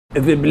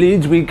If it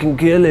bleeds, we can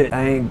kill it.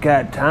 I ain't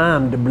got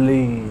time to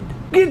bleed.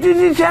 Get to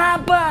the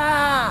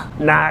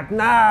chopper! Knock,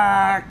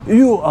 knock.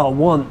 You are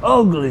one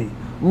ugly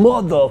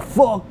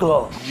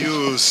motherfucker.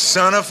 You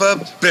son of a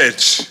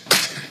bitch.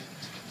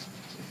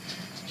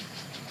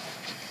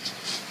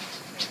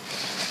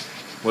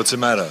 What's the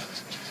matter?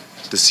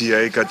 The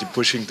CIA got you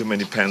pushing too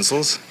many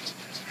pencils?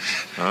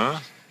 Huh?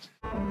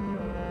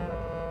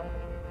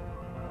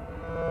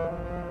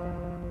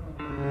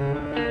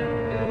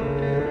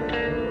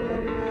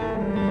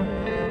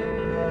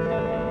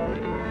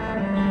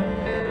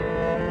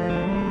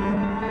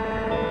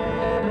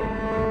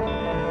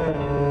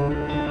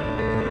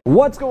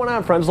 What's going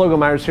on, friends? Logan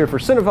Myerz here for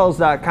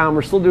Cinephellas.com.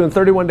 We're still doing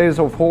 31 Days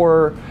of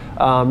Horror.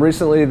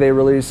 Recently, they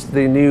released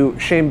the new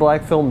Shane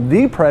Black film,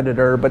 The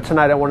Predator, but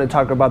tonight I want to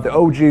talk about the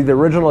OG, the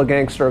original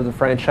gangster of the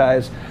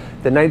franchise,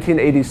 the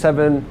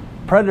 1987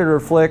 Predator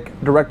flick,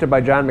 directed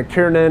by John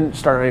McTiernan,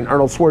 starring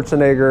Arnold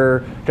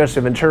Schwarzenegger, Jesse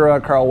Ventura,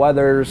 Carl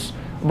Weathers,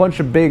 a bunch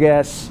of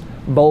big-ass,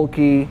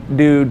 bulky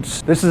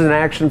dudes. This is an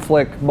action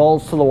flick,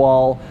 balls to the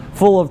wall,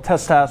 full of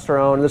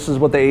testosterone. This is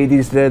what the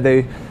 80s did.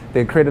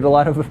 They created a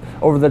lot of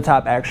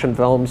over-the-top action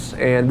films,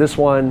 and this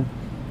one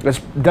is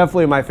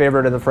definitely my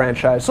favorite in the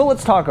franchise. So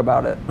let's talk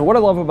about it. And what I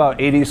love about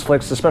 80s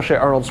flicks, especially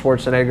Arnold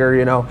Schwarzenegger,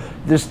 you know,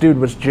 this dude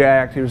was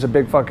jacked. He was a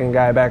big fucking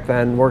guy back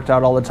then, worked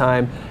out all the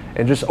time,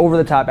 and just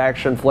over-the-top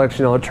action flicks,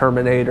 you know,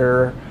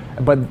 Terminator.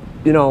 But,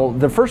 you know,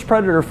 the first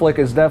Predator flick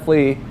is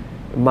definitely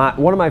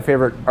one of my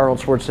favorite Arnold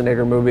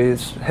Schwarzenegger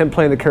movies, him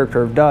playing the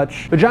character of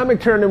Dutch. But John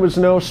McTiernan was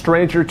no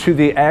stranger to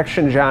the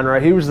action genre.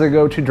 He was the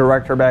go-to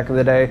director back in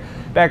the day.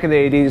 Back in the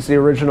 80s, the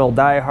original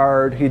Die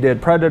Hard, he did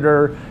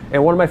Predator,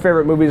 and one of my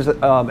favorite movies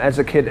as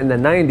a kid in the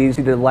 90s,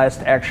 he did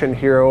Last Action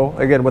Hero,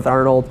 again with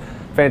Arnold.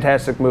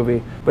 Fantastic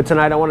movie. But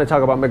tonight I want to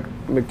talk about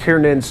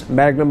McTiernan's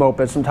magnum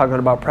opus. I'm talking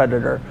about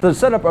Predator. The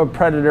setup of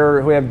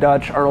Predator, we have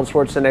Dutch, Arnold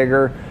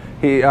Schwarzenegger.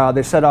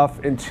 They set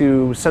off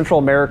into Central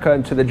America,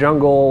 into the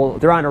jungle.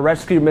 They're on a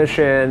rescue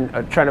mission,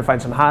 trying to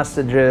find some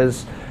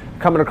hostages,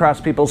 coming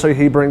across people, so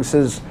he brings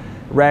his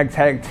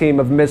ragtag team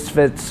of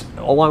misfits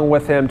along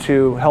with him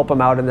to help him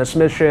out in this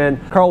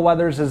mission. Carl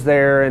Weathers is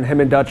there, and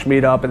him and Dutch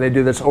meet up, and they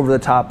do this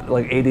over-the-top,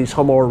 like 80s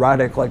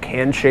homoerotic, like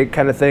handshake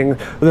kind of thing.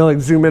 They like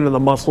zoom in on the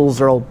muscles,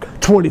 they're all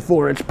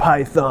 24-inch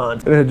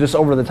python. And just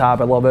over the top,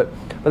 I love it.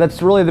 But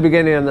that's really the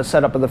beginning and the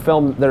setup of the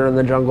film. They're in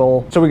the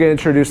jungle. So we get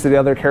introduced to the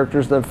other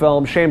characters in the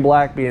film. Shane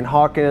Black being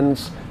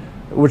Hawkins,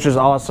 which is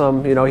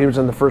awesome. You know, he was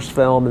in the first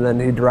film and then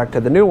he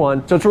directed the new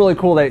one. So it's really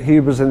cool that he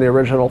was in the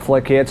original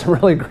flick. He had some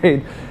really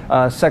great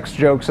sex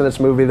jokes in this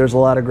movie. There's a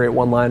lot of great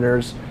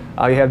one-liners.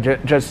 You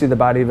have Jesse the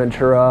Body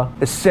Ventura,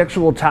 a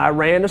sexual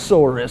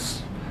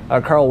tyrannosaurus,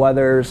 Carl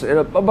Weathers, and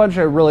a bunch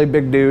of really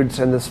big dudes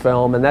in this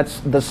film. And that's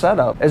the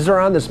setup. As they're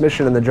on this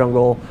mission in the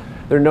jungle,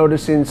 they're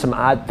noticing some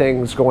odd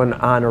things going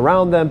on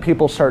around them.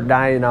 People start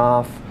dying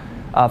off,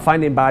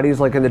 finding bodies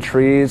like in the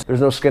trees.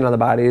 There's no skin on the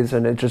bodies,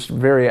 and it's just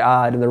very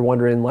odd. And they're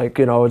wondering, like,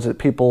 you know, is it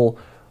people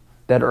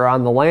that are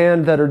on the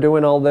land that are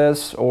doing all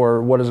this,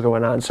 or what is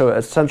going on? So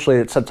essentially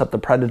it sets up the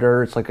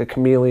Predator. It's like a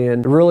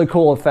chameleon. Really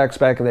cool effects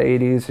back in the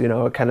 80s. You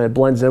know, it kind of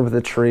blends in with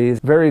the trees.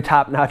 Very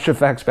top-notch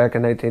effects back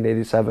in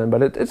 1987,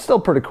 but it's still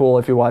pretty cool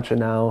if you watch it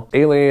now.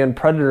 Alien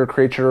Predator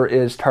creature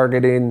is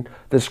targeting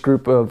this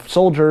group of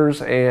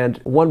soldiers, and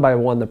one by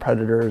one the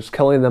Predator is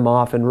killing them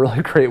off in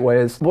really great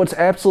ways. What's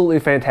absolutely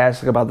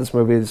fantastic about this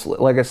movie is,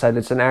 like I said,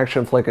 it's an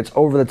action flick. It's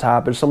over the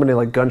top. There's so many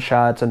like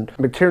gunshots, and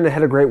McTiernan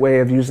had a great way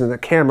of using the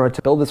camera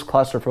to build this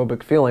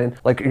claustrophobic feeling.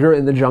 Like you're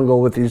in the jungle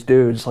with these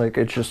dudes. Like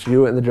it's just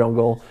you in the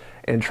jungle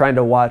and trying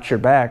to watch your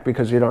back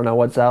because you don't know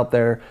what's out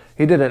there.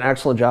 He did an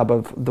excellent job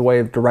of the way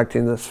of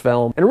directing this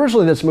film. And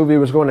originally this movie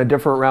was going a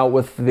different route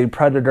with the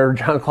Predator.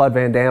 Jean-Claude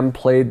Van Damme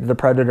played the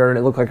Predator, and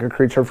it looked like a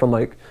creature from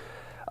like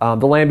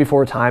The Land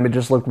Before Time. It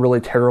just looked really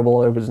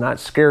terrible. It was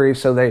not scary,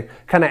 so they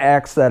kind of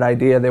axed that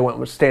idea. They went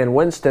with Stan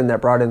Winston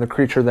that brought in the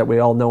creature that we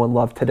all know and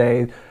love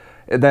today.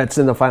 That's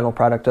in the final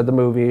product of the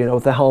movie, you know,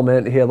 with the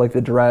helmet. He had like the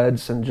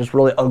dreads and just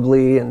really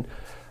ugly and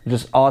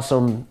just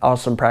awesome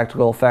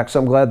practical effects. So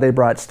I'm glad they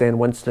brought Stan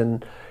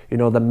Winston, you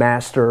know, the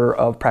master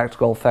of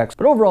practical effects.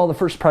 But overall, the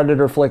first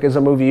Predator flick is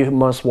a movie you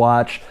must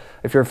watch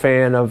if you're a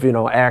fan of, you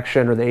know,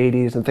 action or the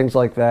 80s and things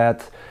like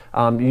that.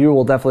 You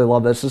will definitely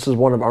love this. This is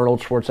one of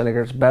Arnold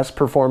Schwarzenegger's best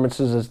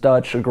performances as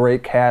Dutch. A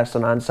great cast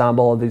and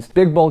ensemble of these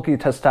big, bulky,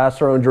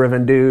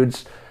 testosterone-driven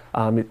dudes.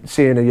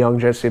 Seeing a young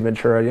Jesse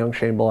Ventura, a young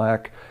Shane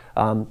Black.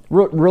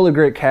 Really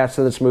great cast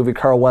in this movie.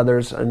 Carl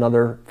Weathers,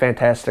 another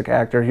fantastic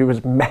actor. He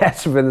was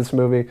massive in this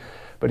movie,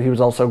 but he was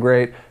also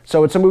great.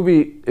 So it's a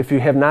movie, if you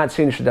have not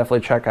seen, you should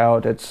definitely check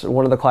out. It's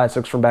one of the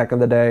classics from back in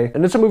the day.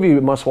 And it's a movie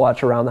you must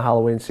watch around the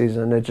Halloween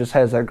season. It just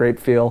has that great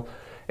feel.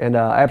 And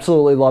I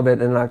absolutely love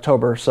it in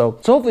October. So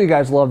hopefully you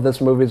guys love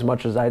this movie as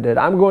much as I did.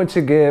 I'm going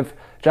to give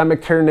John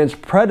McTiernan's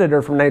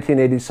Predator from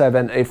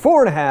 1987 a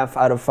 4.5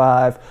 out of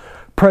 5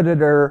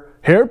 Predator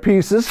hair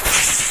pieces.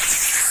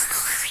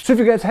 So if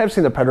you guys have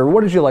seen The Predator,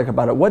 what did you like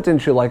about it? What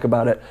didn't you like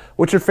about it?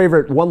 What's your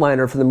favorite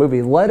one-liner from the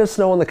movie? Let us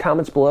know in the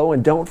comments below,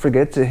 and don't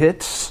forget to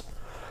hit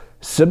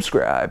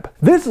subscribe.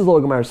 This is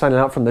Logan Myerz signing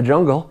out from the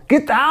jungle.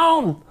 Get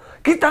down!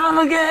 Get down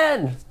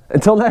again!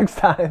 Until next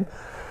time,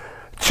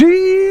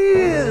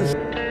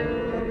 cheers!